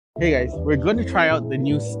Hey guys, we're going to try out the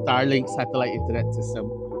new Starlink satellite internet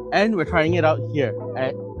system, and we're trying it out here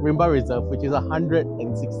at Rimba Reserve, which is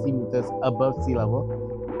 160 meters above sea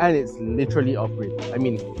level, and it's literally off-grid. I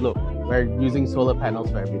mean, look, we're using solar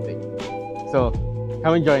panels for everything. So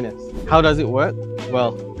come and join us. How does it work?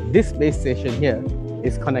 Well, this base station here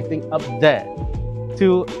is connecting up there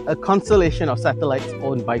to a constellation of satellites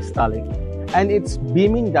owned by Starlink, and it's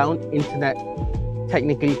beaming down internet,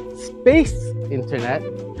 technically space internet,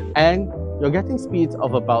 and you're getting speeds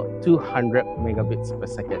of about 200 megabits per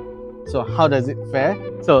second. So how does it fare?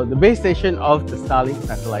 So the base station of the Starlink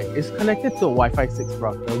satellite is connected to a Wi-Fi 6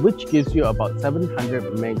 router, which gives you about 700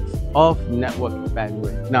 megs of network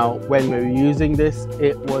bandwidth. Now, when we were using this,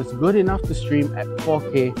 it was good enough to stream at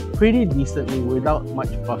 4K pretty decently without much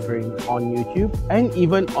buffering on YouTube and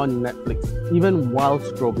even on Netflix, even while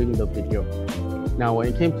scrolling the video. Now, when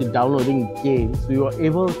it came to downloading games, we were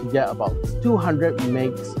able to get about 200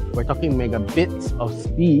 megs, we're talking megabits of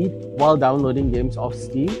speed while downloading games off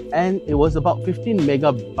Steam, and it was about 15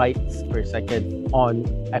 megabytes per second on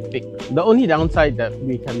Epic. The only downside that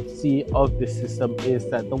we can see of this system is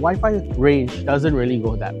that the Wi-Fi range doesn't really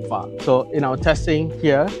go that far. So in our testing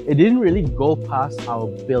here, it didn't really go past our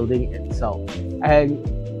building itself.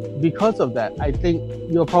 And because of that, I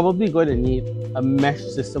think you're probably going to need a mesh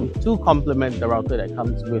system to complement the router that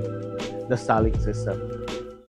comes with the Starlink system.